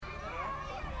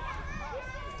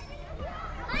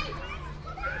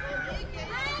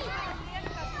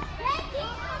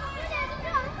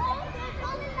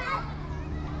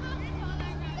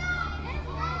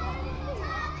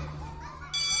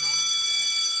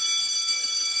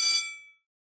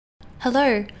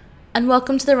Hello, and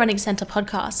welcome to the Running Centre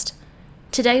podcast.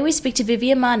 Today we speak to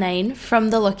Vivian Marnane from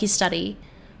the Lockie Study.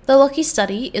 The Lockie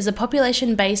Study is a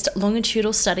population-based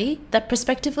longitudinal study that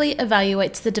prospectively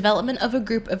evaluates the development of a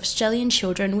group of Australian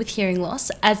children with hearing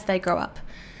loss as they grow up.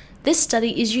 This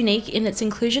study is unique in its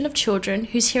inclusion of children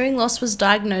whose hearing loss was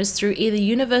diagnosed through either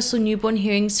universal newborn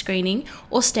hearing screening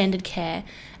or standard care,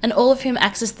 and all of whom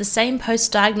access the same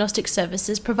post-diagnostic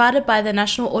services provided by the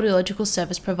National Audiological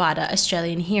Service Provider,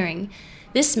 Australian Hearing.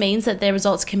 This means that their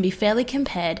results can be fairly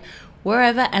compared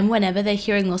wherever and whenever their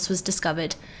hearing loss was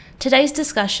discovered. Today's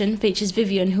discussion features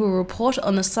Vivian, who will report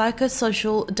on the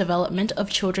psychosocial development of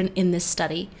children in this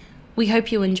study. We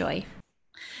hope you enjoy.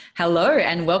 Hello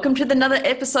and welcome to another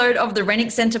episode of the Rennick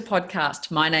Centre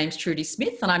podcast. My name's Trudy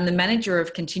Smith and I'm the Manager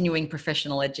of Continuing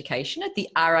Professional Education at the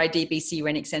RIDBC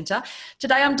Rennick Centre.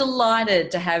 Today I'm delighted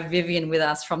to have Vivian with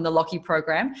us from the Lockie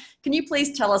program. Can you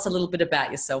please tell us a little bit about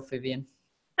yourself, Vivian?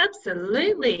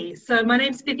 Absolutely. So my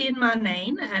name's Vivian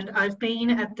Marnane and I've been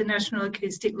at the National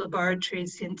Acoustic Laboratory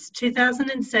since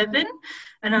 2007,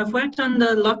 and I've worked on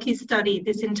the Lockie study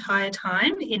this entire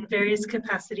time in various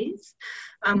capacities,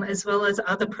 as well as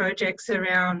other projects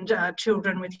around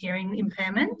children with hearing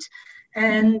impairment.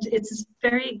 And it's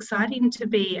very exciting to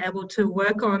be able to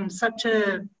work on such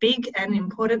a big and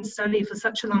important study for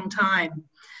such a long time.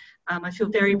 I feel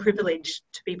very privileged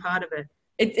to be part of it.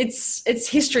 It's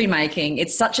history making.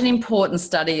 It's such an important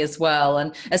study as well.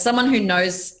 And as someone who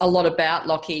knows a lot about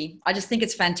Lockie, I just think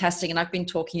it's fantastic. And I've been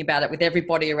talking about it with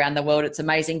everybody around the world. It's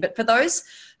amazing. But for those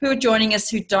who are joining us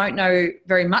who don't know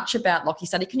very much about Lockie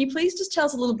study, can you please just tell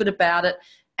us a little bit about it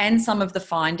and some of the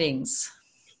findings?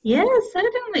 Yes,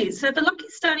 certainly. So the Lockie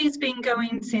study has been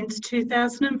going since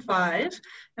 2005,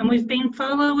 and we've been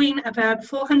following about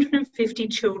 450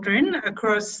 children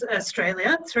across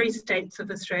Australia, 3 states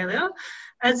of Australia,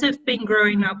 as they've been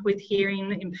growing up with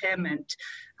hearing impairment.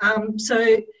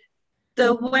 It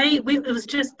was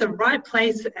just the right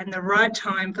place and the right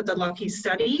time for the Lockie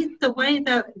study. The way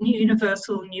that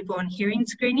universal newborn hearing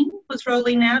screening was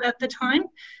rolling out at the time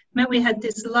meant we had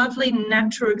this lovely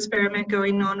natural experiment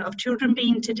going on of children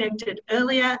being detected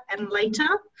earlier and later,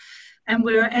 and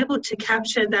we were able to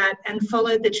capture that and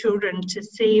follow the children to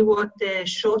see what their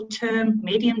short-term,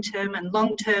 medium-term and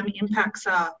long-term impacts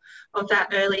are of that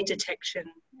early detection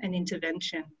and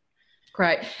intervention.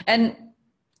 Great. And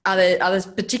are there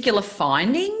particular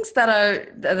findings that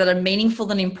are meaningful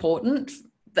and important,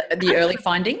 the early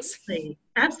findings?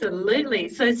 Absolutely.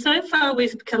 So far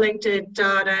we've collected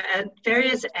data at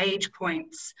various age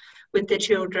points with the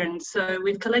children. So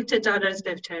we've collected data as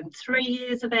they've turned 3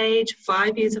 years of age,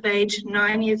 5 years of age,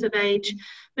 9 years of age.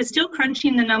 We're still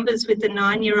crunching the numbers with the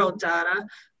 9-year-old data,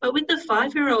 but with the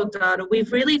 5-year-old data,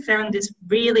 we've really found this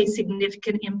really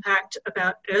significant impact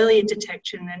about earlier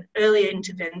detection and earlier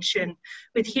intervention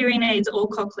with hearing aids or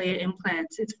cochlear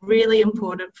implants. It's really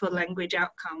important for language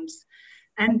outcomes.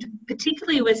 And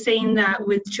particularly we're seeing that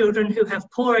with children who have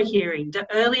poorer hearing. The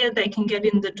earlier they can get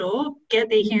in the door, get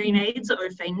their hearing aids, or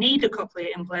if they need a cochlear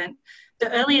implant, the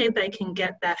earlier they can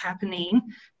get that happening,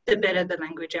 the better the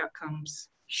language outcomes.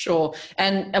 Sure.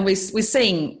 And we're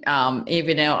seeing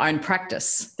even in our own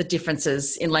practice the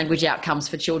differences in language outcomes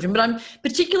for children. But I'm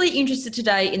particularly interested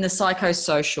today in the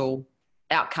psychosocial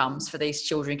outcomes for these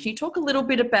children. Can you talk a little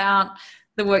bit about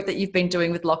the work that you've been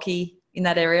doing with Lockie in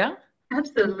that area?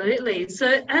 Absolutely.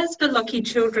 So as the Lockie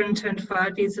children turned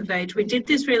 5 years of age, we did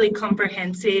this really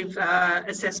comprehensive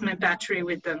assessment battery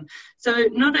with them. So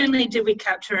not only did we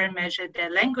capture and measure their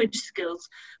language skills,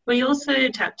 we also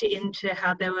tapped into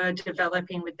how they were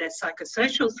developing with their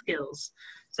psychosocial skills.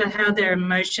 So how their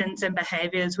emotions and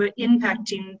behaviours were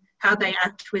impacting how they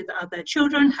act with other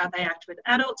children, how they act with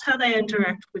adults, how they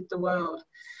interact with the world.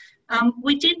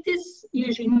 We did this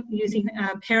using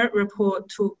a parent report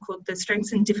tool called the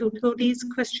Strengths and Difficulties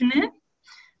questionnaire.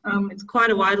 It's quite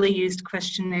a widely used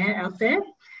questionnaire out there,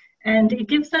 and it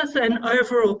gives us an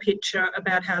overall picture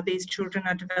about how these children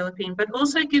are developing, but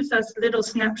also gives us little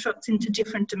snapshots into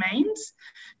different domains,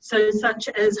 so such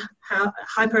as how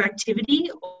hyperactivity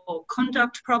or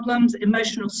conduct problems,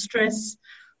 emotional stress,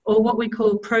 or what we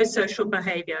call pro-social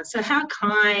behaviour, so how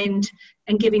kind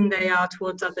and giving they are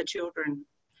towards other children.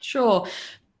 Sure.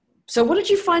 So what did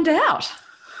you find out?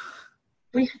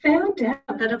 We found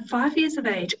out that at 5 years of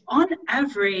age, on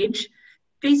average,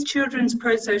 these children's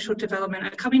pro-social development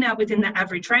are coming out within the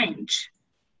average range.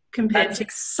 That's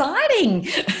exciting.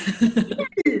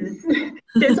 Yes.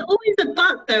 There's always a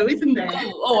but though, isn't there?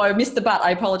 Oh, I missed the but.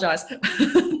 I apologise.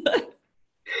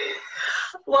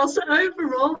 Whilst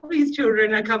overall these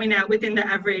children are coming out within the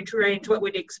average range, what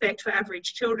we'd expect for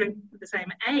average children of the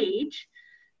same age,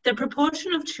 the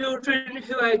proportion of children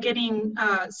who are getting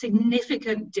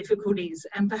significant difficulties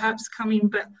and perhaps coming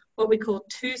but what we call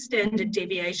 2 standard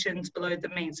deviations below the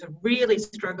mean, so really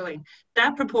struggling,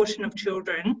 that proportion of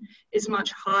children is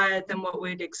much higher than what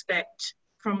we'd expect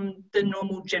from the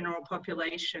normal general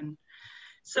population.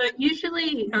 So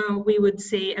usually we would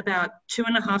see about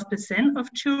 2.5%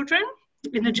 of children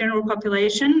in the general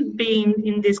population being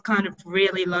in this kind of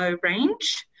really low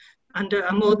range, under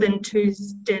more than 2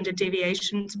 standard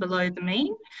deviations below the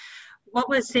mean. What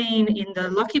we're seeing in the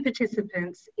Locky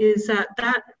participants is that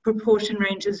that proportion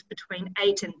ranges between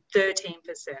 8 and 13%.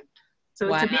 So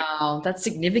wow, it's a bit, that's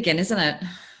significant, isn't it?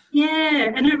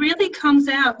 yeah, and it really comes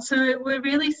out. So we're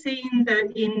really seeing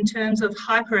that in terms of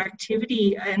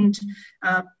hyperactivity and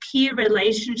peer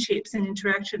relationships and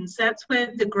interactions, that's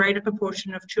where the greater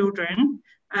proportion of children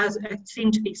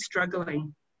seem to be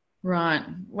struggling. Right.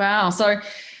 Wow. So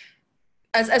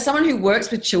as someone who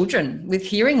works with children with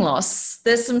hearing loss,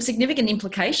 there's some significant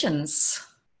implications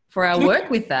for our work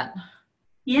with that.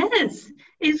 Yes,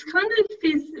 it's kind of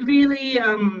this really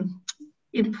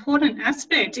important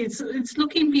aspect. It's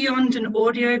looking beyond an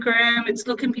audiogram, it's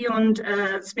looking beyond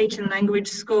a speech and language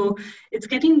score. It's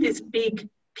getting this big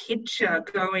picture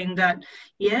going that,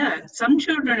 yeah, some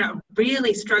children are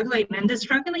really struggling, and they're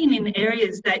struggling in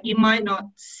areas that you might not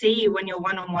see when you're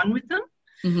one-on-one with them.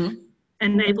 Mm-hmm.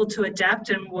 And able to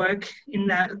adapt and work in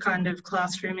that kind of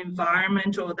classroom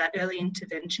environment or that early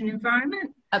intervention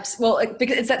environment. Well,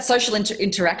 because it's that social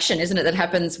interaction, isn't it, that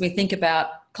happens when we think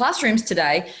about classrooms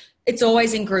today. It's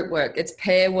always in group work, it's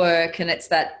pair work, and it's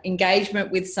that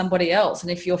engagement with somebody else.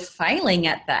 And if you're failing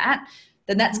at that,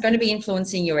 then that's going to be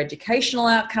influencing your educational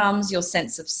outcomes, your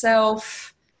sense of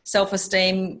self,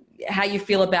 self-esteem, how you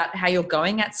feel about how you're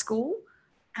going at school.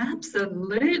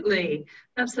 Absolutely.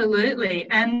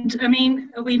 And I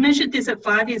mean, we measured this at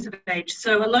 5 years of age.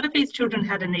 So a lot of these children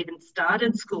hadn't even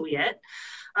started school yet.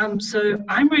 So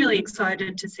I'm really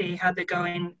excited to see how they're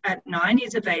going at 9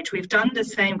 years of age. We've done the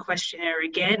same questionnaire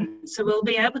again. So we'll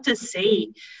be able to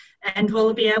see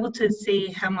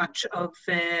how much of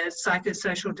their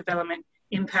psychosocial development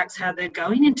impacts how they're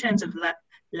going in terms of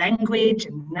language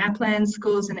and NAPLAN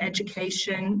scores and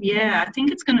education. Yeah, I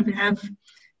think it's going to have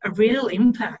a real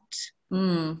impact.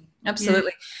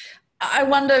 Absolutely. Yeah. I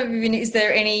wonder, Vivian, is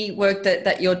there any work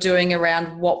that you're doing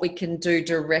around what we can do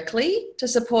directly to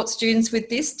support students with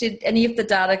this? Did any of the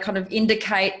data kind of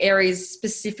indicate areas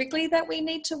specifically that we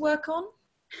need to work on?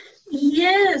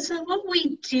 Yeah, so what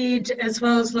we did, as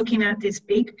well as looking at this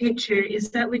big picture, is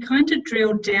that we kind of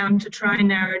drilled down to try and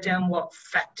narrow down what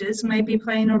factors may be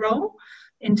playing a role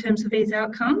in terms of these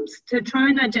outcomes, to try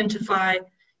and identify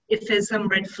if there's some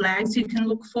red flags you can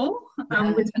look for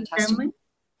with the family.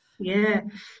 Yeah.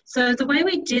 So the way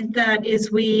we did that is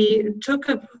we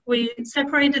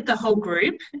separated the whole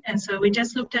group. And so we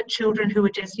just looked at children who were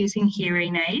just using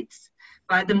hearing aids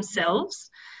by themselves.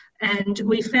 And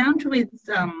we found with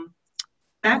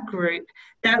that group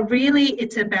that really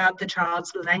it's about the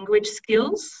child's language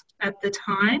skills at the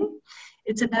time.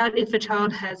 It's about if a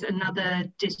child has another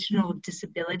additional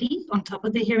disability on top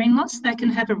of the hearing loss, that can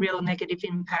have a real negative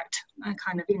impact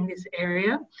kind of in this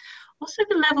area. Also,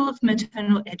 the level of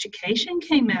maternal education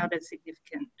came out as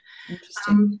significant.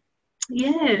 Interesting.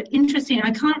 Yeah, interesting.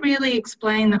 I can't really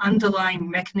explain the underlying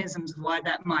mechanisms of why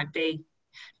that might be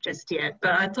just yet,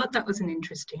 but I thought that was an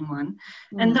interesting one.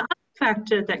 And the other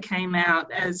factor that came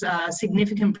out as a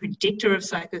significant predictor of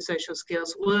psychosocial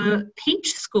skills were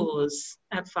PEACH scores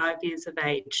at 5 years of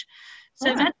age.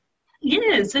 So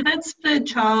that's the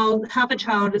child, how the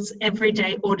child's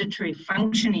everyday auditory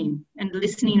functioning and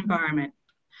listening environment.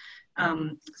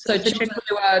 So children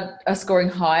who are scoring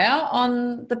higher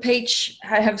on the PEACH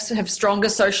have stronger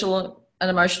social and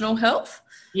emotional health?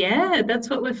 Yeah, that's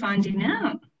what we're finding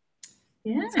out.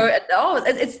 Yeah. So,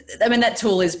 that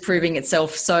tool is proving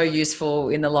itself so useful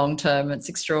in the long term. It's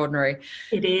extraordinary.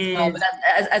 It is. But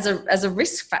as a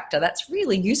risk factor, that's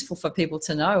really useful for people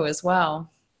to know as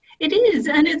well. It is,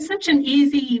 and it's such an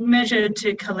easy measure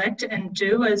to collect and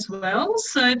do as well.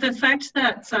 So the fact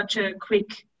that such a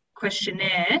quick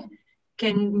questionnaire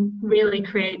can really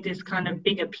create this kind of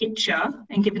bigger picture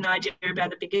and give an idea about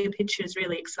the bigger picture is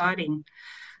really exciting.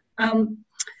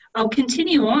 I'll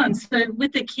continue on. So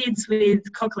with the kids with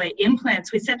cochlear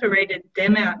implants, we separated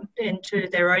them out into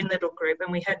their own little group, and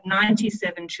we had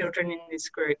 97 children in this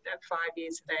group at 5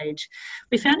 years of age.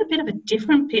 We found a bit of a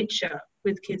different picture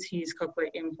with kids who use cochlear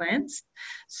implants.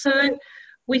 So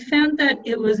we found that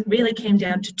it really came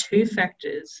down to 2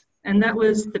 factors, and that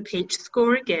was the PEACH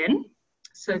score again,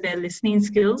 so their listening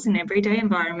skills in everyday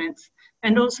environments,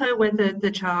 and also whether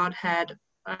the child had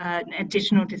an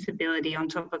additional disability on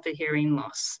top of the hearing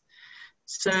loss.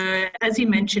 So as you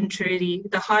mentioned, Trudy,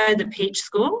 the higher the PEACH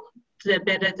score, the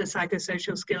better the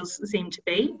psychosocial skills seem to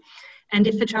be. And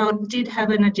if a child did have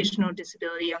an additional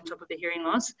disability on top of the hearing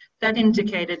loss, that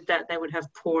indicated that they would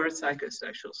have poorer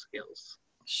psychosocial skills.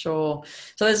 Sure.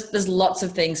 So there's lots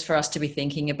of things for us to be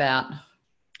thinking about.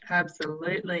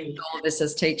 Absolutely. All of us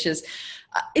as teachers.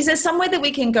 Is there somewhere that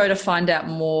we can go to find out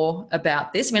more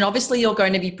about this? I mean, obviously you're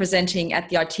going to be presenting at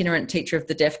the Itinerant Teacher of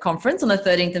the Deaf conference on the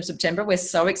 13th of September. We're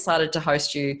so excited to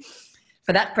host you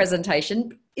for that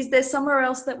presentation. Is there somewhere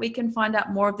else that we can find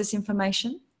out more of this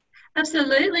information?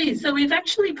 Absolutely. So we've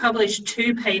actually published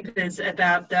 2 papers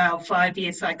about our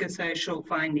 5-year psychosocial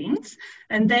findings,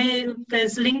 and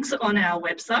there's links on our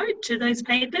website to those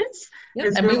papers.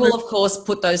 Yep. And we will, of course,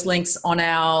 put those links on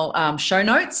our show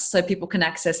notes so people can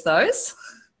access those.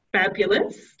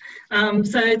 Fabulous.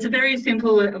 So it's a very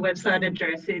simple website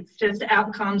address. It's just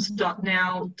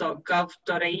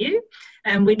outcomes.now.gov.au,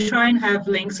 and we try and have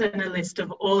links and a list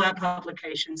of all our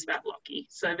publications about Lockie.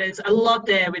 So there's a lot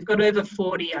there. We've got over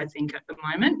 40, I think, at the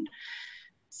moment.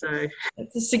 So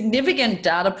it's a significant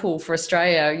data pool for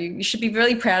Australia. You should be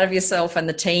really proud of yourself and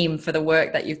the team for the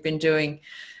work that you've been doing.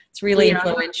 It's really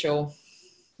influential.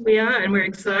 We are, and we're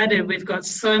excited. We've got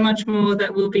so much more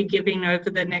that we'll be giving over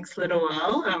the next little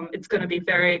while. It's going to be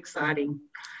very exciting.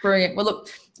 Brilliant. Well, look,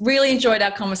 really enjoyed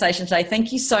our conversation today.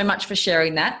 Thank you so much for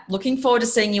sharing that. Looking forward to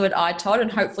seeing you at ITOD,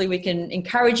 and hopefully we can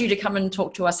encourage you to come and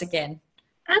talk to us again.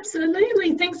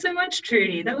 Absolutely. Thanks so much,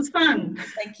 Trudy. That was fun.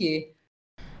 Thank you.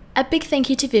 A big thank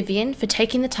you to Vivian for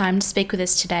taking the time to speak with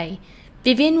us today.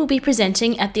 Vivian will be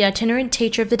presenting at the Itinerant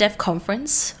Teacher of the Deaf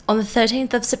conference on the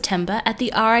 13th of September at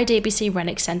the RIDBC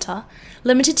Rennick Centre.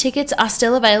 Limited tickets are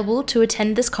still available to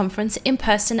attend this conference in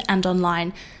person and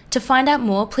online. To find out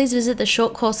more, please visit the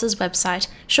Short Courses website,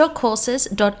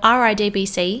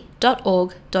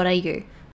 shortcourses.ridbc.org.au.